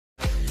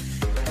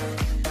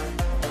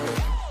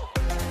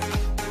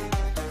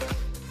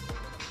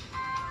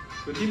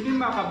Good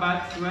evening mga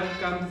kabats,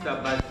 welcome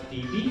sa Bats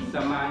TV.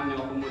 Samahan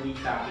niyo ako muli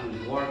sa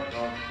aking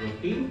workout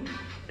routine.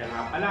 Kaya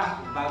nga pala,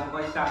 kung bago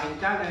kayo sa aking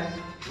channel,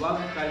 huwag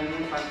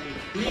kalimutan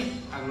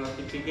i-click ang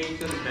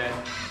notification bell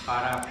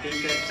para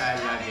updated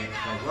tayo lagi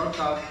sa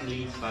workout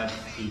ni Bats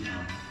TV.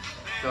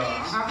 So,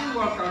 ang aking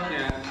workout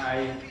niya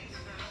ay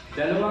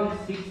dalawang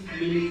 6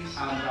 minutes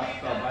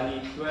AMRAP. So,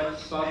 bali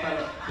 12, total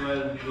of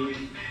 12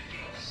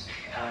 minutes.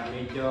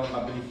 Medyo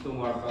mabilis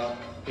itong workout,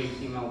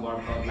 pacing ng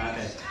workout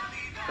natin.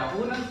 Sa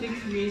unang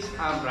 6 minutes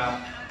AMRAP,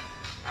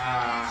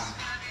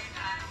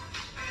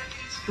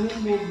 2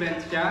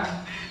 movements siya.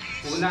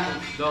 Una is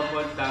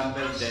double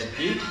dumbbell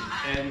deadlift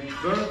and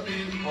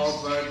burpee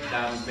over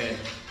dumbbell.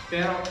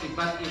 Pero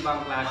iba't ibang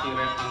klase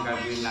rep ang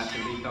gagawin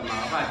natin dito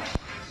mga kabats.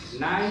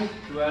 9,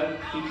 12,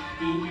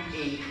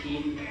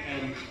 15, 18,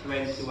 and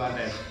 21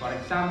 reps. For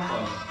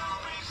example,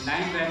 9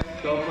 reps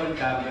double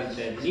dumbbell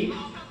deadlift,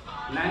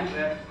 9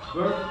 reps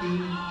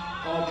burpee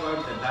over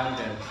the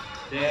dumbbell.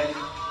 Then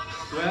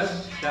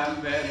 12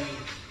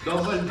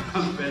 double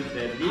dumbbell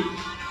deadlift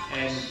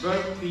and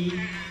burpee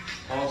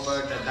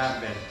over the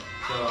dumbbell.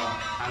 So,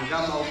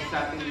 hanggang maubos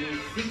natin yung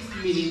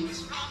 6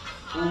 minutes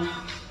kung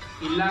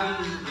ilang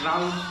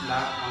rounds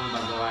lang ang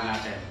magawa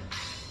natin.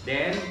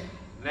 Then,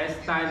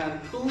 rest tayo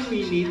ng 2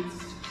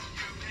 minutes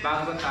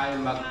bago tayo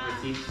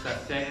mag-proceed sa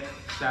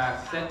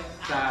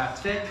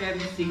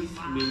second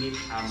 6 minute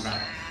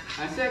AMRAP.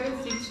 Ang second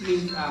 6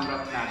 minute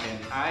AMRAP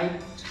natin ay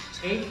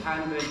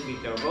 800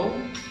 meter row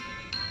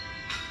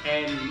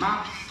and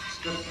max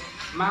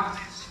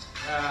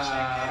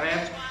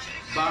rep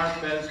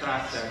barbell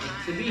thruster. Ibig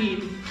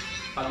sabihin,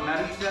 pag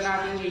na-reach na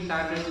natin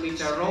 800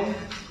 meter row,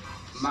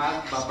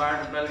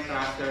 magba-barbell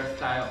thruster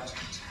tayo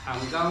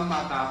hanggang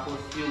matapos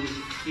yung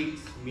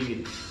 6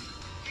 minutes.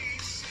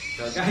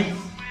 So guys,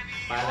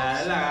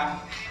 paalala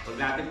lang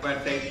huwag natin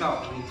pwede ito.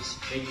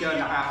 Medyo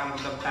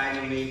nakakaramdam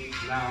tayo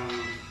ng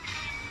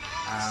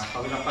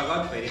pag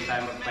napagod, pwede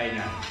tayo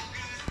magpahinga.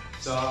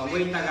 So, ang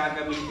weight na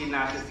gagamitin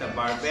natin sa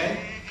barbell,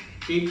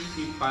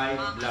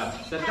 55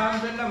 blocks. Sa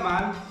dumbbell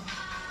naman,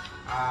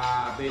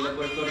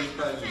 available ko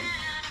rito is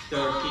 30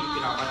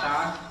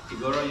 pinakataas.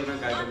 Siguro yun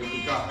ang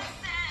gagamitin ko.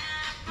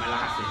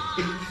 Malakas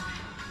eh.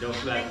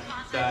 Joke lang.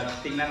 So,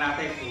 tingnan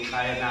natin kung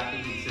kaya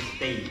natin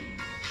i-sustain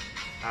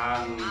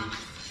ang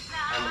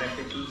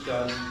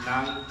repetition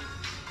ng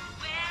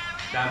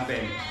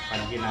dumbbell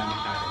pag ginamit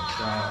natin.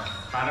 So,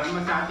 para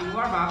naman sa ating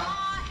warm-up,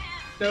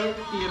 30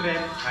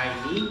 reps high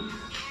knee,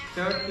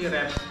 30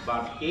 reps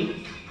butt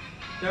kick,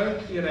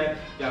 30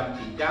 reps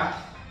jumping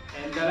jack,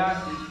 and the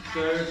last is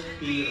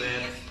 30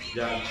 reps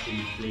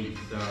jumping plank.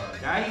 So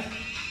guys,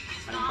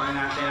 ano pa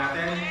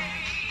natin?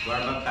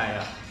 Warm up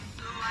tayo.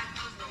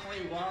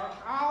 Okay,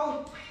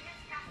 workout!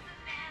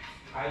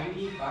 High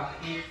knee, butt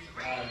kick,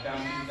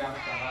 jumping jack,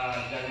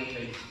 saka jumping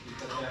plank.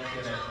 Ito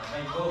 30 reps.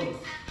 Okay, go!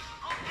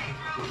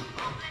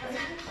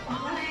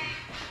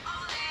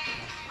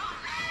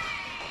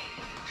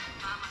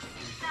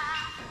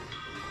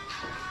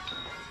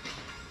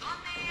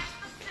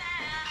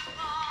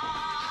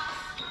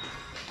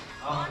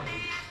 Okay,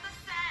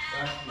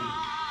 that's me.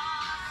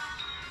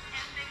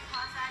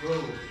 Go.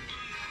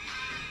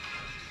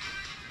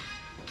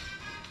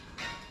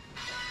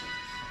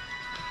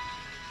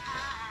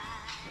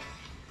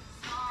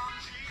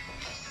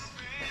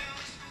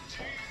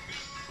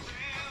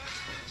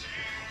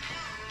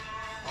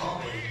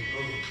 Okay,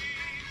 go.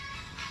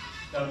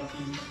 30,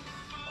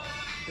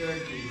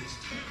 30,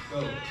 go.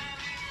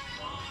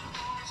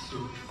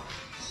 2.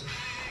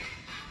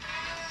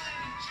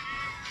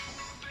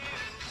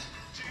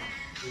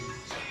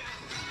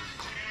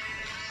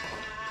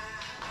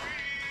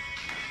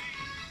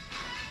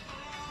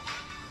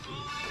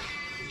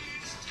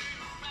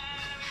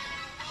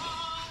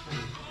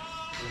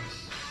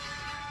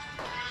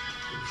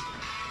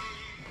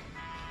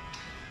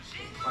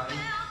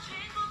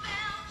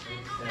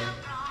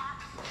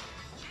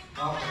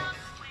 Okay.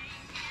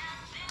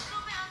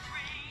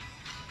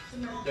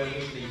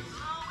 30 please.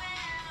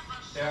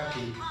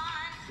 30.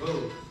 Go.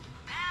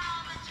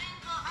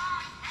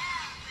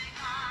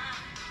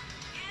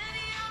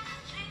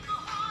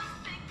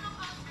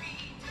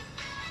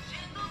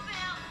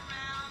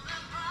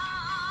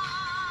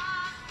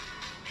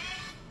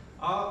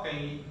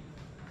 Okay.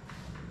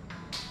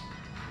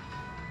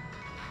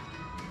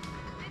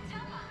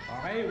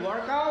 Okay,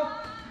 workout.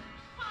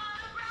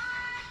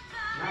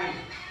 9.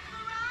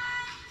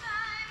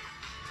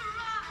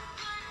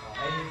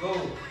 Okay, go.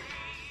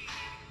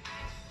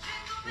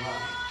 1,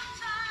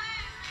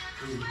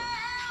 2, 3,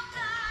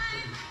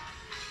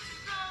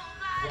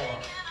 4,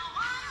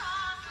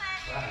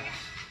 5,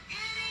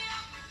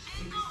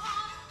 6,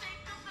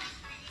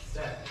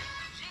 7,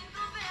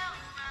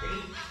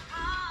 8,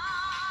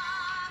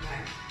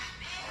 9.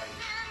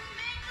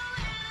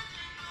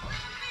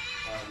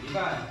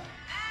 Liban.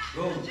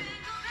 Go.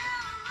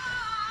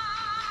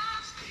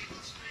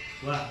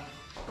 1,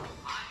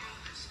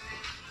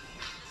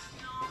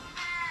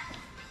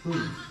 2,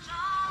 3,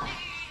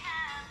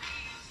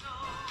 4,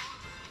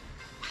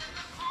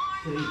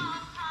 5, 6, 7, 8,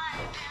 9.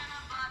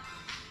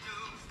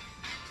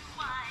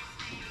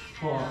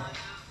 4,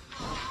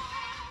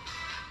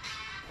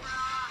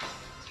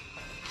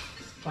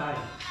 5,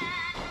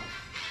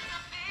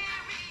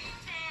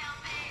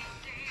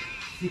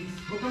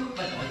 6, butong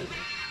pa doon.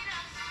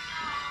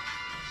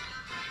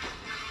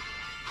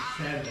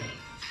 7,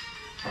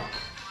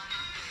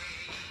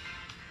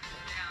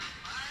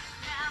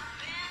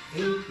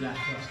 8,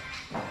 last one.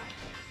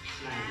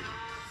 9.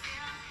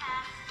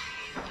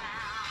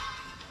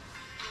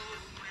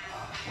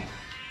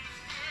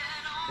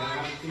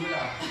 Jangan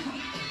simula.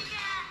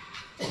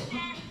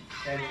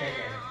 10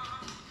 seconds.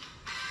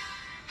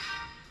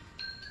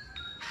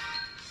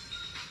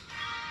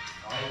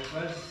 Okay,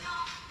 12.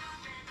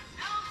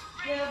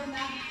 12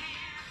 na.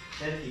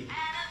 30.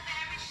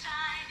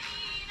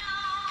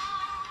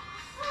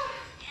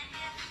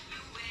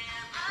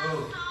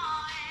 Oh.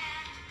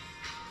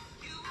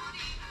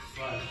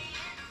 1,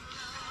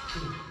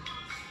 2, 3,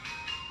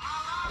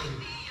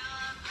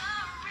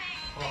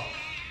 4,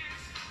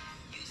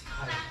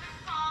 5,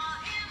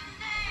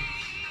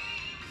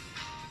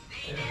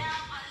 7,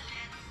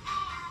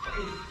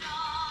 8,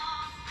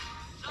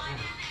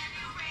 9,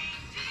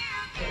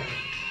 10.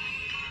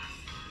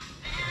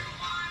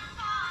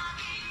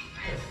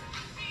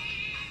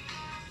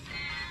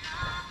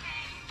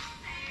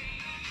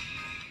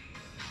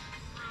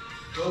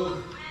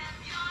 Go.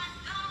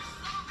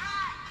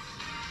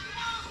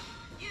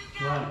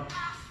 1,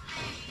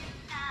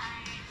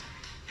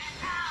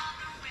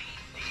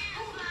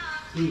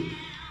 2,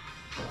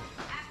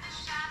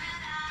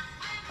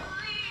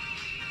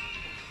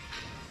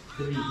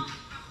 3,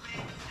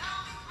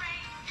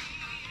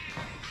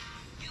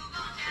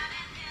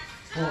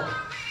 4,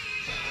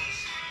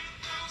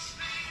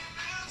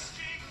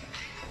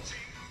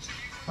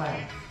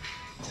 5,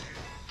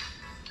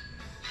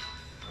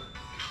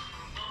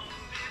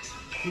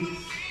 6,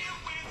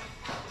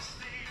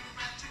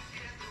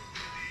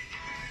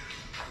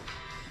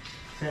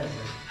 7,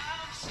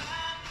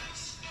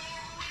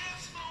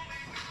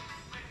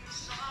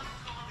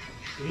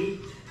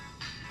 8,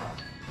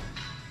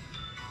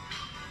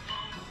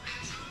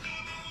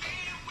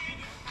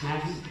 9,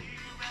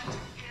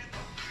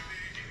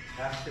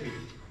 last 3,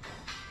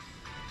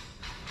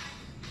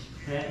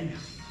 10,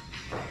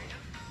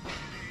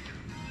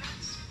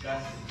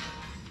 last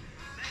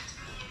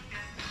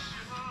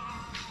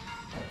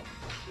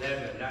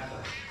 11, last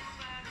one.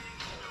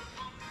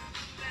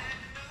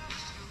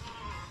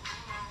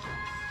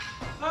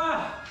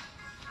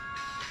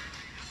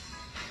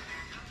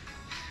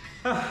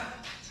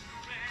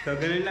 So,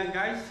 ganun lang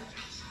guys.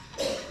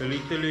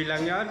 Tuloy-tuloy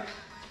lang yon.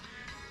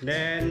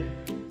 Then,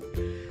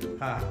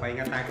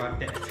 pahinga tayo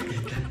konti.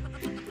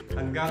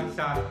 Hanggang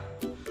sa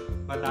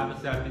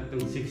matapos natin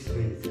itong 6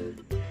 minutes.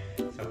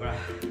 Sobra.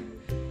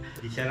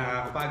 Hindi siya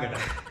nakakapagod.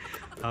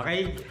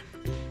 Okay?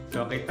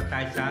 So, kita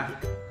tayo sa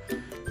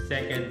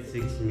second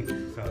 6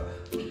 minutes. So,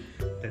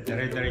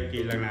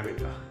 dire-diretso lang namin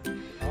to.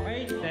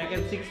 Okay,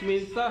 second 6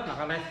 minutes to.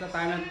 Nakarest na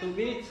tayo ng 2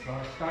 minutes. So,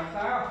 start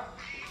tayo.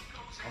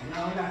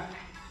 Una-una.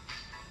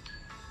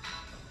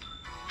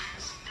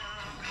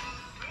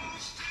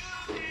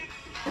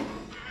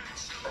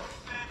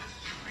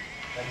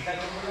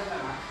 Dagdagan mo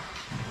lang ha.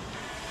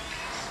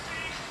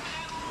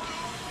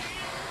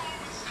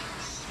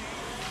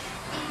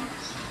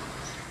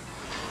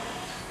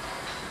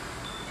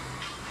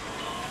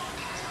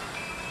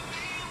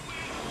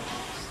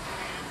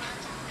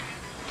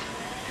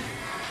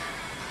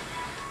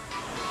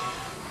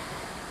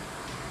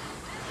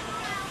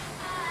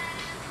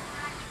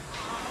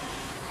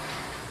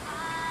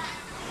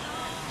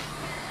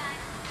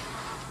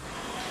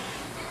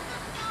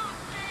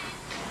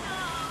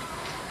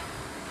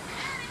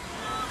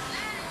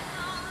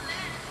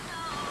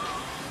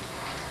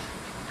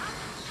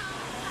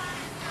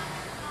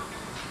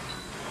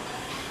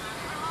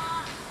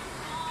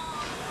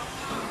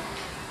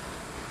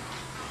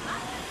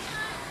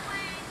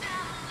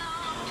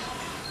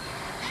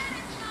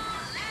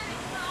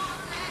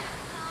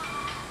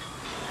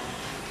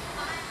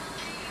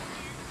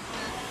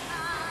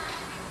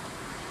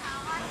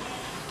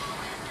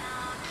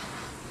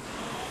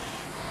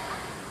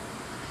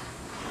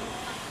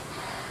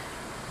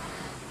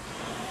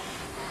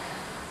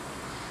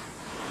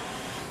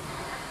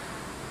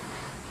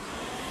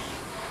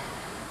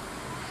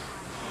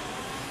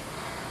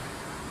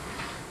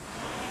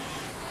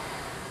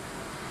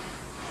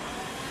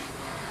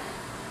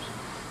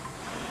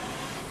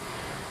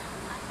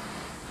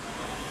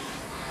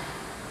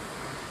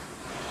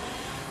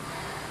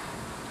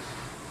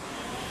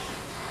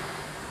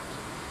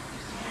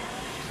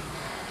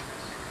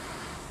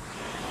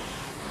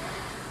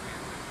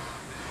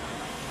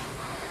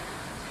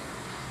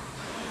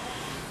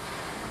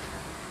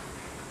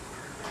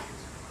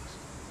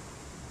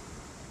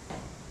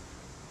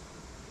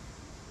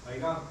 There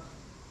you go.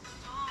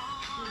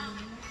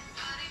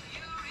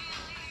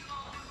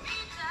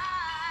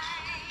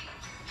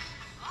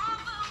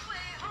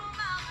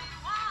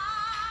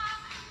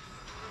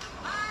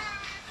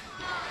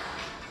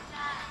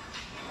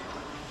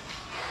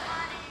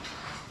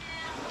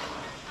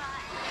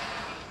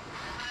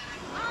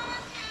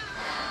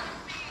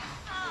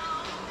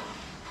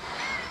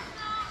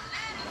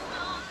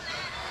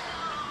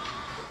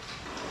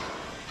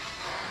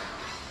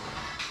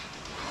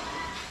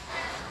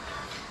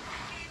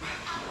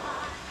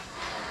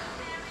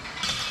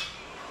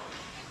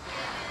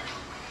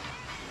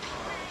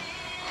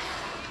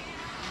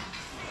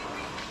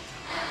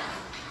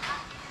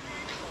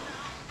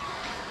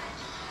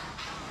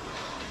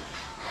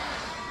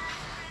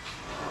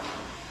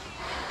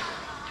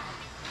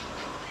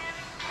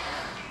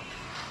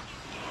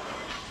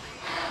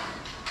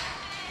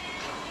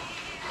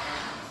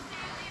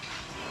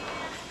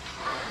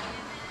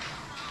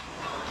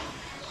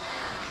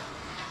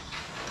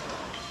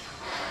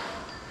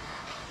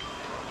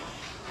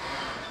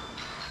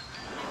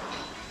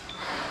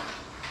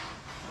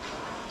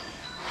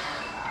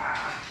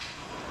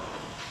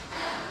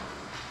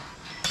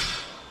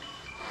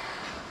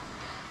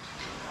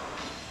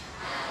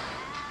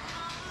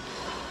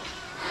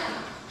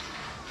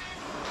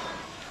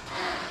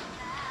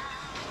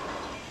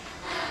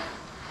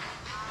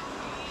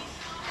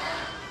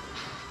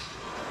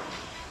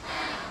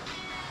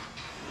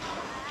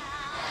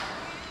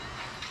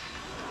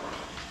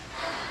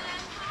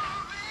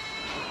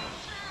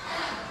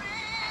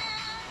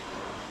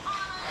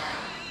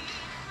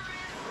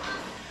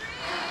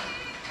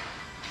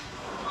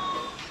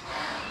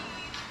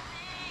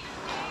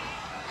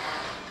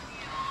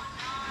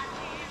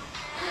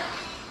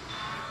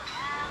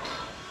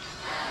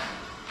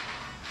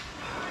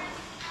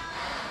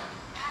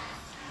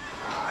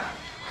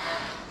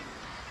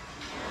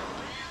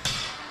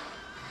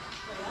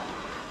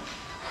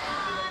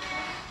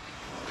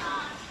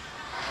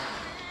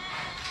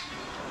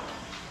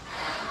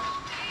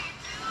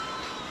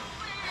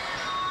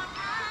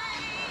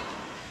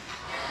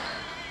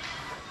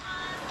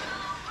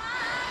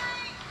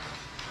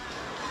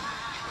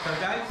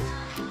 guys,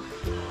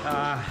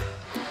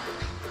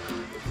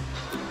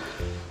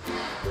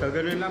 so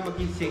ganun lang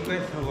maging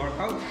sequence ng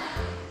workout.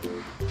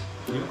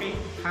 Yung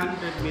 800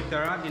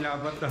 meter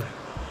dinabot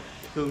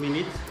 2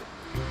 minutes.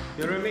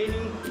 The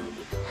remaining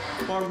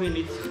 4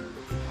 minutes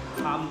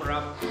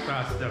AMRAP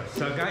thruster.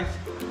 So guys,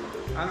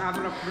 ang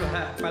AMRAP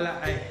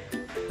pala ay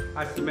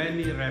as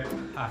many reps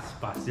as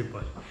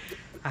possible.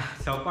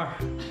 So far,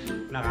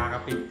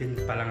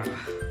 nakaka-15 pa lang ako.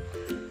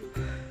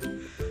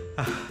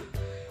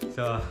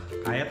 So,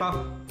 kaya to.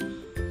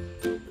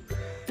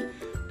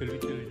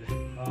 Tuloy-tuloy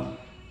lang.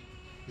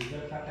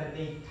 Bigyan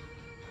Saturday.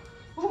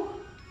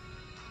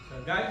 So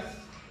guys,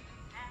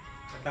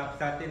 natapos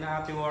natin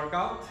ang ating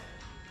workout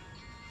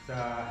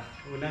sa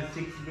unang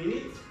 6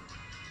 minutes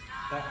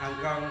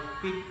hanggang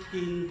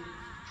 15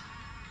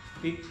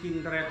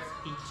 reps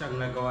each ang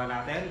nagawa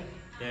natin.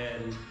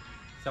 Then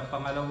sa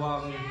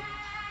pangalawang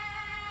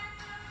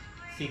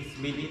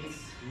 6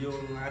 minutes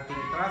yung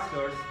ating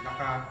thrusters,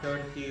 naka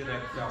 30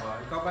 reps ako.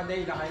 Ikaw pa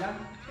day, nakailan?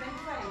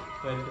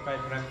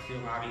 25 reps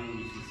yung aking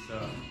misis. So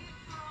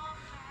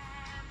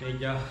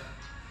medyo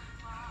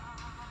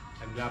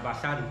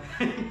naglabasan.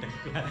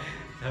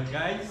 So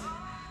guys,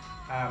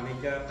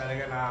 medyo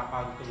talaga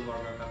nakakapagod itong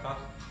workout na to.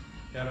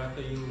 Pero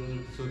ito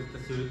yung sulit na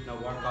sulit na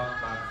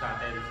workout para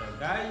sa atin. So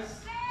guys,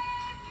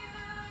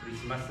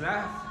 Christmas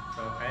na.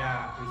 So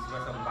kaya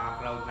Christmas ang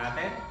background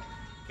natin.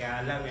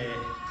 Kaya lang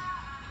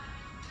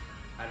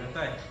ano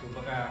to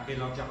kumbaga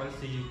kinokya ko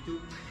sa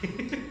YouTube.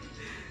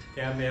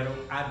 Kaya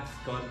merong ads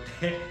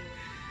konti.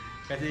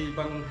 Kasi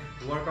ibang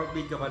workout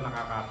video ko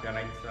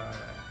nakaka-copyright. So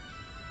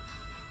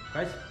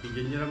guys,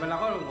 bigyan nyo naman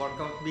ako ng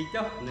workout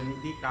video na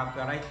hindi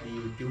copyright ni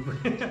YouTube.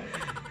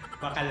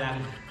 Baka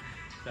lang.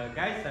 So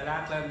guys, sa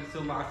lahat ng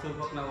gusto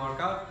makasubok ng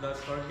workout, don't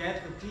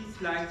forget to please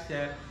like,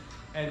 share,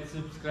 and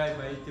subscribe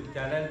my YouTube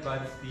channel,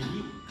 Buds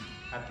TV.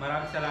 At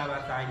maraming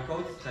salamat sa aking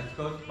coach, na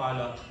Coach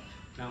Paulo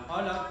ng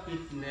All Out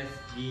Fitness,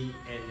 Gym,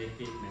 and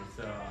Fitness.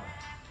 So,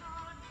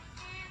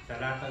 sa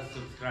lahat ng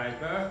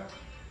subscriber,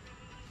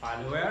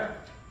 follower,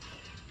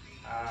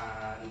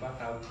 ano ba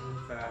tawag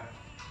sa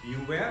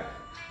viewer,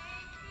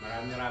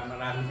 maraming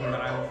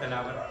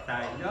salamat sa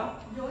inyo.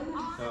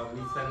 So,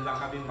 minsan lang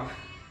kami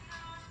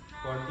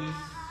for this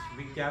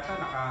week yata,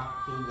 naka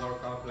 2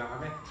 workout lang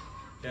kami.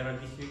 Pero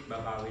this week,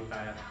 babawi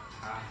tayo.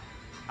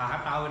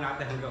 Hahatawa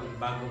natin hanggang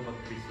bago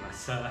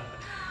mag-Christmas.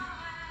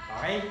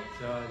 Okay,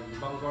 so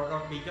ibang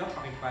workout video,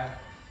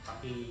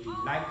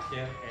 paki-like,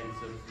 share, and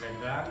subscribe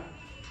lang.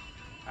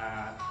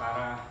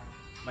 Para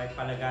may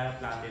palaganap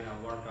natin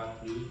ang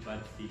workout ni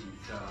Buds TV.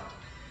 So,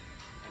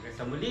 hanggang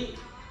sa muli,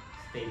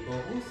 stay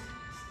focused,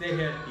 stay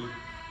healthy,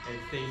 and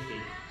stay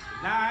safe.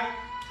 Good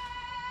night!